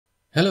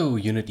Hello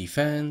Unity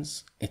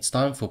fans, it's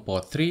time for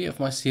part 3 of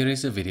my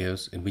series of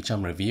videos in which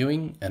I'm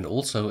reviewing and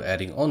also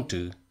adding on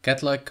to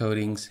Cat-like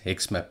Coding's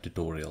hex map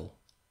tutorial.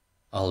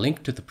 I'll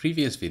link to the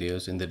previous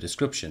videos in the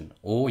description,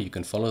 or you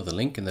can follow the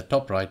link in the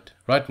top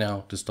right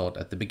now to start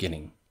at the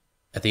beginning.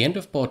 At the end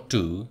of part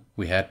 2,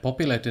 we had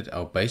populated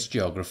our base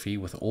geography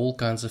with all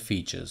kinds of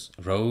features: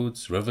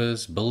 roads,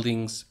 rivers,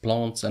 buildings,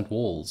 plants and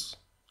walls.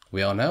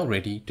 We are now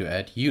ready to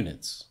add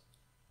units.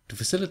 To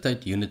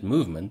facilitate unit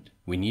movement,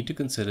 we need to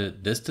consider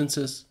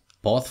distances,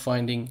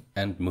 pathfinding,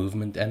 and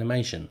movement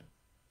animation.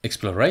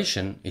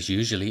 Exploration is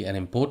usually an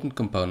important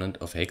component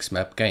of hex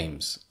map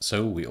games,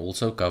 so we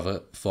also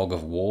cover fog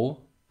of war,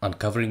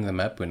 uncovering the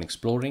map when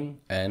exploring,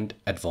 and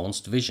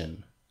advanced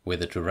vision, where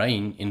the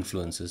terrain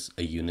influences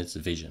a unit's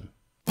vision.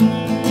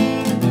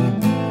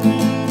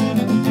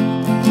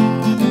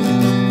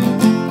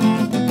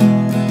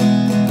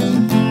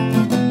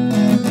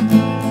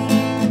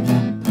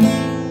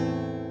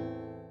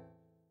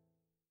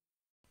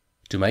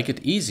 To make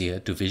it easier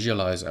to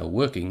visualize our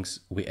workings,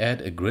 we add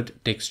a grid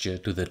texture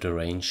to the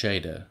terrain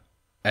shader.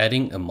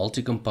 Adding a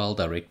multi-compile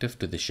directive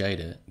to the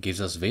shader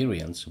gives us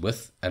variance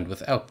with and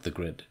without the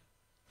grid.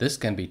 This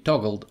can be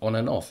toggled on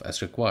and off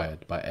as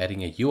required by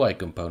adding a UI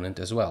component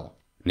as well.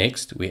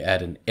 Next, we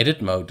add an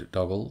edit mode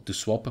toggle to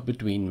swap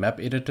between map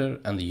editor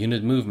and the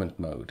unit movement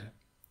mode.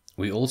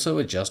 We also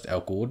adjust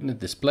our coordinate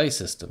display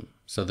system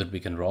so that we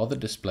can rather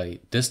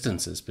display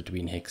distances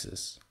between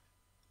hexes.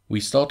 We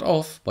start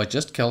off by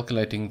just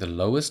calculating the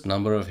lowest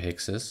number of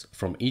hexes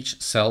from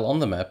each cell on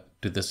the map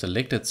to the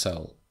selected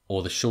cell,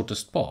 or the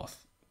shortest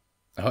path.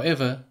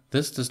 However,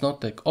 this does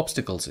not take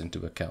obstacles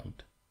into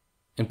account.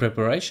 In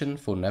preparation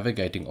for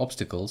navigating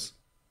obstacles,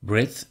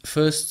 breadth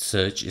first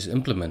search is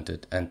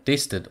implemented and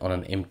tested on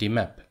an empty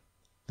map.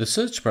 The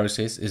search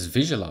process is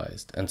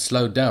visualized and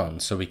slowed down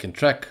so we can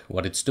track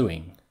what it's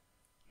doing.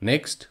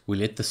 Next, we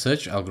let the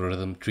search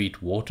algorithm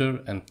treat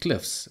water and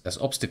cliffs as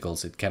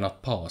obstacles it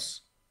cannot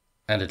pass,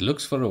 and it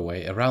looks for a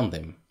way around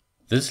them.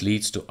 This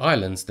leads to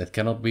islands that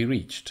cannot be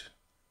reached.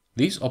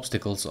 These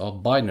obstacles are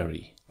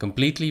binary,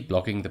 completely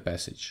blocking the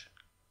passage.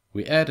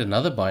 We add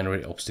another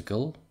binary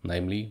obstacle,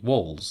 namely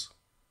walls.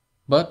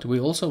 But we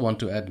also want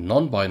to add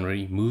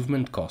non-binary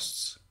movement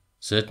costs.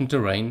 Certain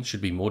terrain should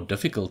be more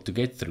difficult to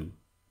get through,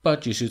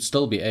 but you should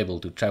still be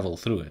able to travel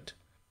through it.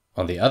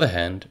 On the other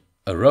hand,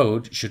 a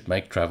road should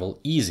make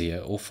travel easier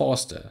or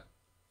faster.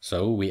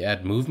 So we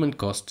add movement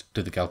cost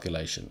to the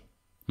calculation,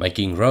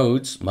 making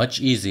roads much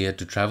easier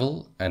to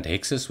travel and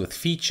hexes with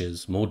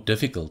features more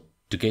difficult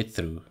to get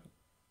through.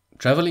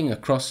 Traveling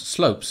across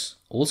slopes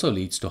also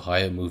leads to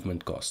higher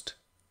movement cost.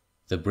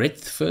 The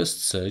breadth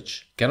first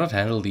search cannot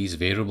handle these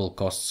variable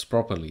costs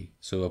properly,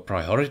 so a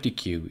priority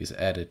queue is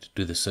added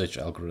to the search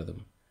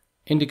algorithm,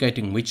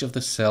 indicating which of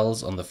the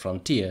cells on the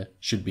frontier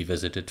should be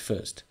visited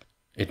first.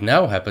 It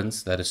now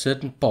happens that a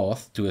certain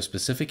path to a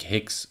specific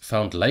hex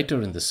found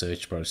later in the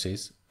search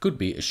process could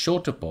be a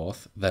shorter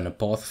path than a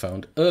path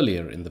found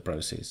earlier in the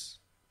process.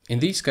 In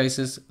these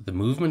cases, the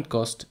movement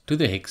cost to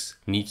the hex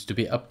needs to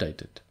be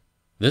updated.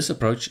 This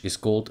approach is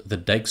called the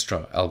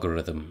Dijkstra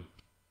algorithm.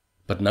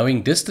 But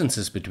knowing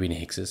distances between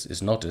hexes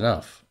is not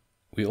enough.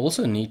 We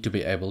also need to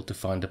be able to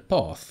find a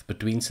path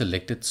between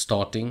selected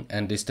starting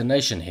and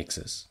destination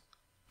hexes.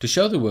 To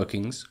show the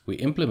workings, we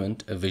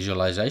implement a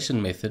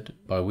visualization method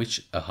by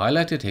which a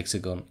highlighted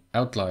hexagon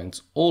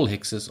outlines all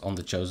hexes on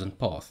the chosen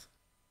path.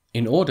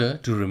 In order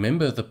to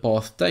remember the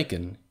path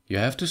taken, you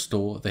have to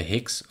store the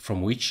hex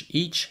from which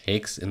each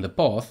hex in the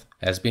path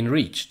has been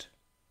reached.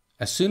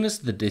 As soon as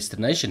the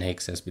destination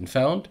hex has been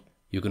found,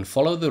 you can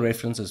follow the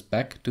references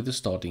back to the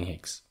starting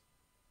hex.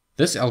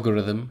 This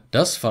algorithm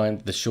does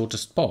find the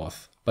shortest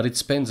path, but it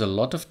spends a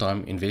lot of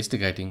time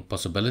investigating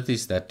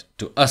possibilities that,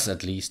 to us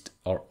at least,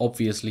 are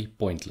obviously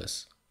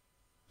pointless.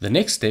 The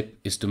next step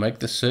is to make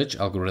the search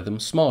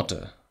algorithm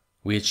smarter.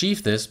 We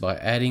achieve this by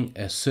adding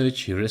a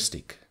search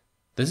heuristic.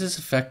 This is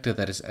a factor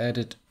that is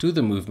added to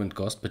the movement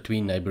cost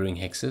between neighboring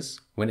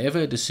hexes whenever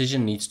a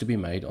decision needs to be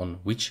made on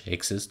which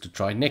hexes to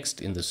try next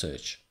in the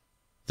search.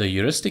 The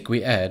heuristic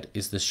we add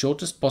is the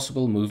shortest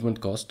possible movement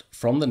cost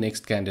from the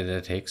next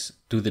candidate hex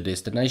to the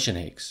destination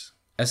hex,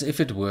 as if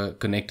it were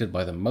connected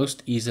by the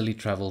most easily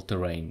traveled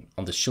terrain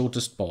on the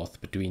shortest path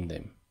between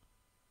them.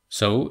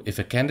 So, if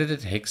a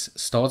candidate hex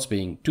starts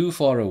being too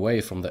far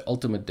away from the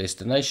ultimate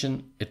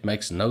destination, it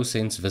makes no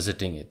sense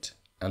visiting it,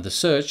 and the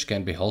search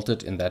can be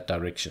halted in that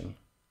direction.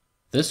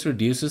 This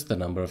reduces the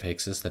number of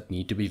hexes that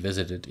need to be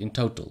visited in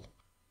total.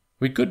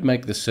 We could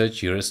make the search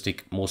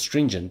heuristic more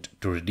stringent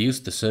to reduce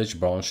the search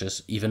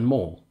branches even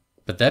more,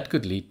 but that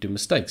could lead to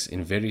mistakes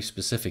in very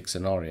specific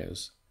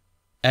scenarios.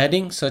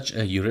 Adding such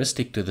a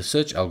heuristic to the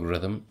search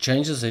algorithm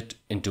changes it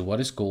into what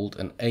is called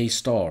an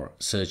A-star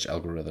search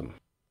algorithm.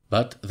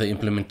 But the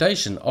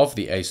implementation of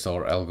the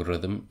A-star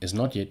algorithm is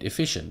not yet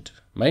efficient,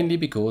 mainly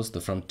because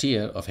the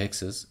frontier of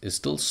hexes is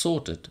still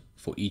sorted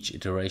for each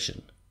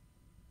iteration.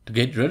 To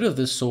get rid of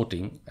this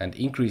sorting and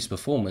increase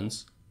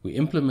performance, we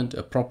implement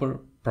a proper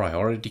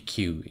priority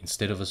queue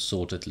instead of a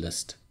sorted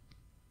list.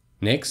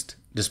 Next,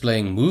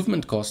 Displaying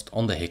movement cost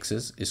on the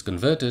hexes is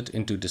converted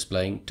into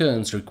displaying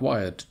turns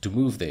required to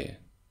move there,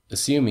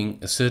 assuming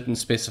a certain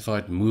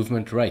specified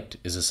movement rate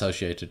is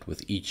associated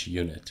with each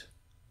unit.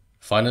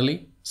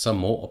 Finally, some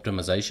more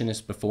optimization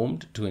is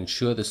performed to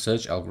ensure the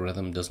search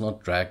algorithm does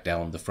not drag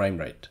down the frame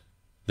rate.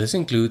 This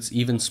includes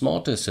even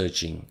smarter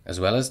searching, as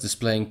well as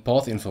displaying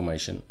path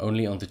information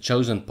only on the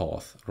chosen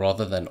path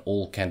rather than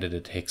all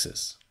candidate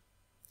hexes.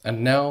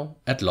 And now,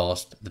 at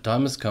last, the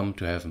time has come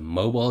to have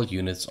mobile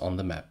units on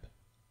the map.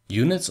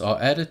 Units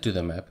are added to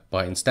the map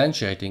by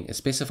instantiating a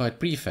specified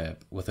prefab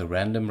with a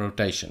random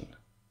rotation,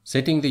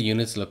 setting the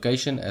unit's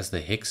location as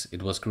the hex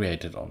it was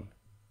created on.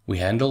 We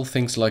handle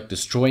things like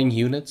destroying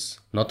units,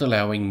 not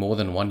allowing more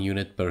than one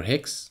unit per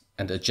hex,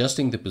 and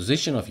adjusting the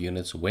position of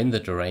units when the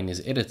terrain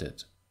is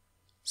edited.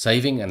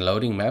 Saving and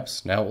loading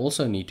maps now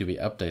also need to be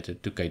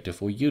updated to cater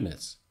for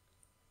units.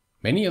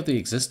 Many of the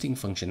existing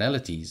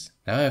functionalities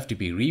now have to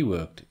be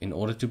reworked in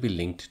order to be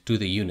linked to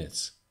the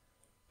units.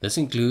 This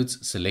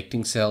includes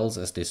selecting cells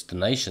as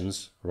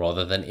destinations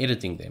rather than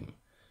editing them,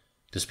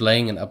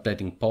 displaying and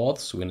updating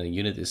paths when a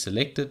unit is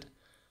selected,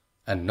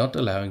 and not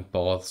allowing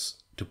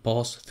paths to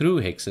pass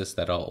through hexes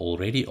that are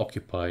already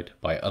occupied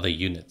by other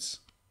units.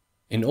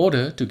 In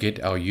order to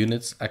get our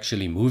units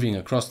actually moving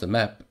across the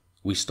map,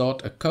 we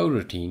start a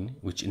coroutine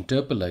which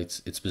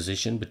interpolates its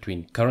position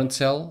between current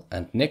cell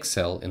and next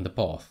cell in the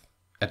path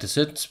at a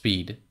certain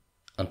speed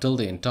until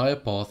the entire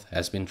path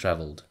has been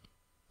traveled.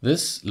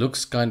 This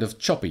looks kind of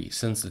choppy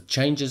since the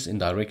changes in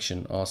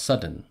direction are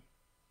sudden.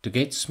 To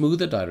get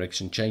smoother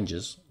direction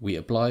changes, we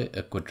apply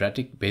a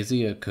quadratic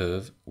Bezier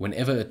curve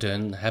whenever a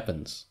turn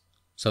happens,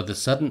 so the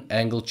sudden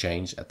angle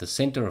change at the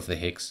center of the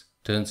hex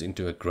turns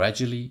into a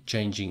gradually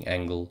changing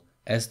angle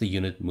as the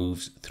unit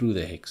moves through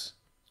the hex.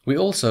 We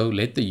also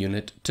let the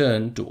unit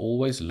turn to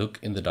always look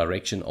in the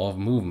direction of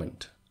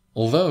movement.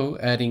 Although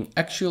adding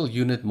actual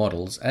unit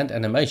models and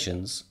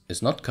animations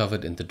is not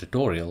covered in the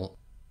tutorial,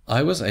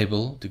 I was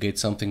able to get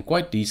something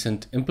quite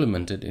decent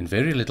implemented in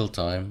very little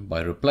time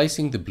by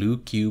replacing the blue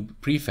cube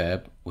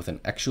prefab with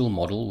an actual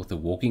model with a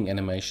walking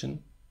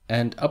animation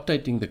and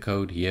updating the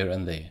code here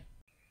and there.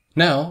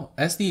 Now,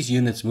 as these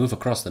units move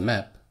across the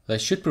map, they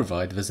should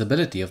provide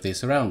visibility of their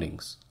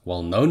surroundings,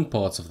 while known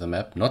parts of the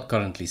map not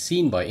currently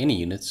seen by any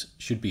units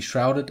should be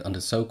shrouded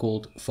under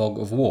so-called fog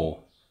of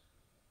war.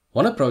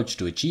 One approach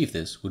to achieve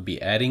this would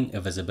be adding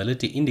a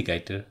visibility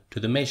indicator to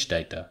the mesh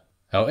data.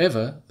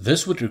 However,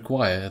 this would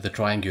require the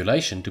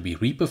triangulation to be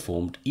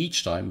reperformed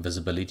each time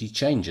visibility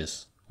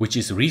changes, which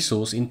is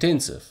resource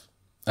intensive.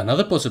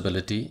 Another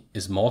possibility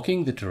is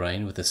marking the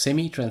terrain with a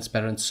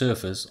semi-transparent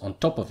surface on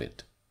top of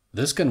it.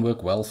 This can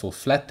work well for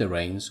flat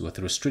terrains with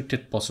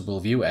restricted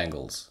possible view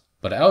angles,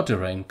 but our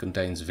terrain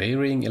contains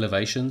varying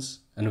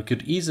elevations and we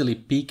could easily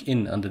peek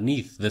in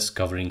underneath this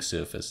covering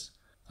surface,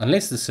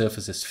 unless the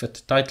surface is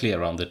fit tightly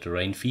around the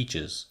terrain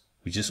features,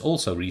 which is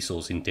also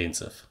resource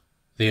intensive.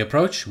 The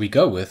approach we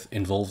go with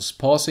involves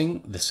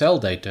passing the cell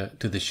data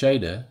to the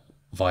shader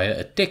via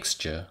a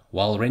texture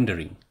while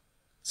rendering,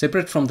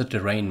 separate from the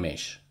terrain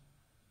mesh.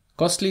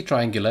 Costly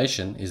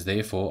triangulation is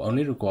therefore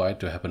only required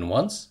to happen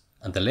once,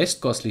 and the less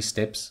costly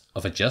steps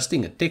of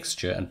adjusting a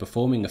texture and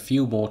performing a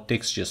few more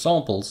texture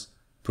samples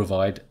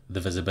provide the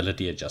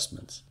visibility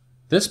adjustments.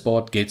 This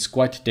part gets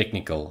quite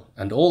technical,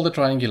 and all the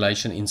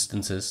triangulation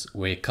instances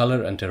where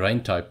color and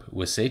terrain type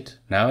were set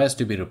now has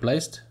to be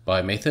replaced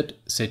by a method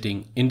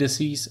setting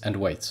indices and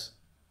weights.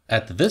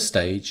 At this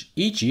stage,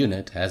 each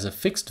unit has a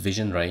fixed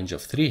vision range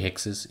of 3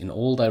 hexes in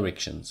all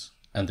directions,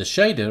 and the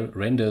shader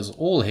renders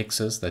all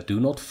hexes that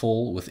do not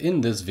fall within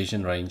this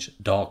vision range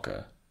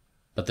darker.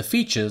 But the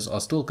features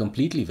are still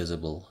completely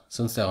visible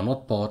since they are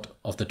not part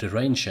of the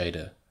terrain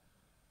shader.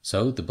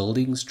 So the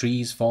buildings,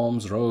 trees,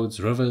 farms, roads,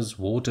 rivers,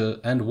 water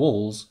and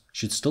walls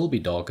should still be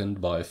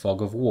darkened by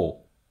fog of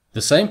war.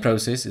 The same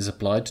process is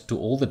applied to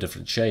all the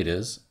different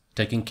shaders,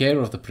 taking care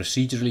of the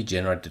procedurally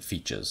generated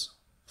features.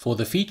 For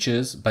the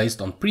features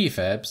based on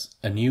prefabs,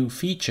 a new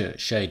feature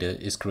shader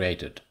is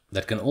created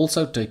that can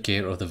also take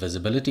care of the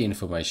visibility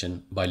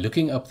information by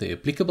looking up the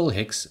applicable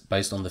hex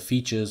based on the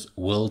feature's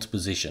world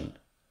position.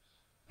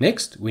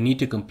 Next, we need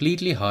to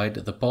completely hide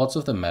the parts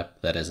of the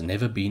map that has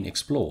never been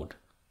explored.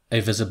 A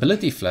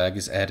visibility flag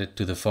is added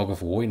to the fog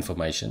of war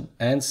information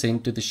and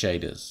sent to the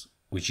shaders,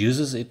 which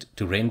uses it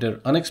to render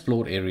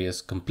unexplored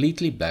areas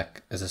completely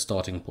black as a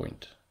starting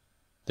point.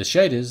 The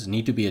shaders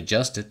need to be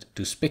adjusted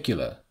to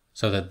specular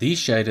so that these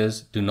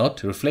shaders do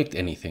not reflect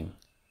anything.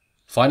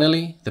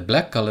 Finally, the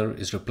black color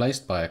is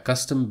replaced by a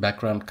custom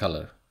background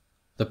color.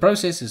 The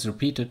process is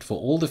repeated for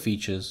all the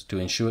features to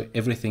ensure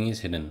everything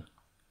is hidden.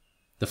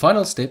 The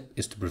final step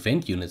is to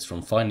prevent units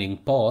from finding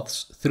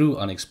paths through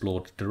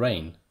unexplored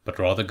terrain, but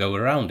rather go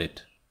around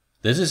it.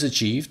 This is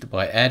achieved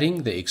by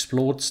adding the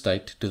explored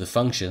state to the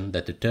function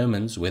that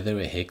determines whether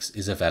a hex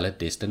is a valid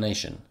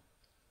destination.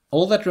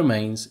 All that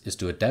remains is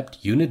to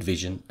adapt unit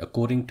vision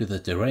according to the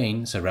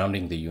terrain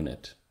surrounding the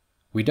unit.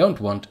 We don't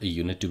want a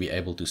unit to be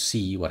able to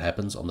see what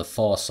happens on the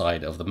far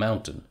side of the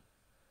mountain.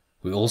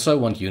 We also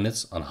want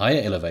units on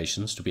higher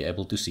elevations to be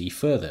able to see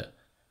further,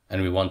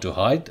 and we want to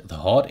hide the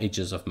hard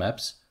edges of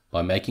maps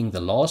by making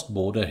the last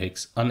border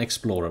hex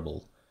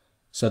unexplorable,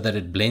 so that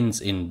it blends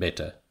in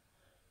better.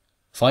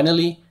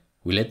 Finally,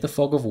 we let the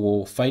fog of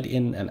war fade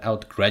in and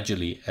out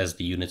gradually as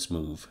the units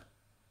move.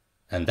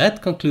 And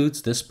that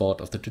concludes this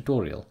part of the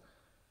tutorial.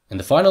 In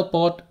the final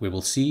part, we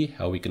will see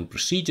how we can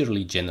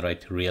procedurally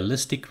generate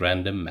realistic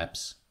random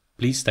maps.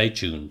 Please stay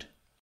tuned.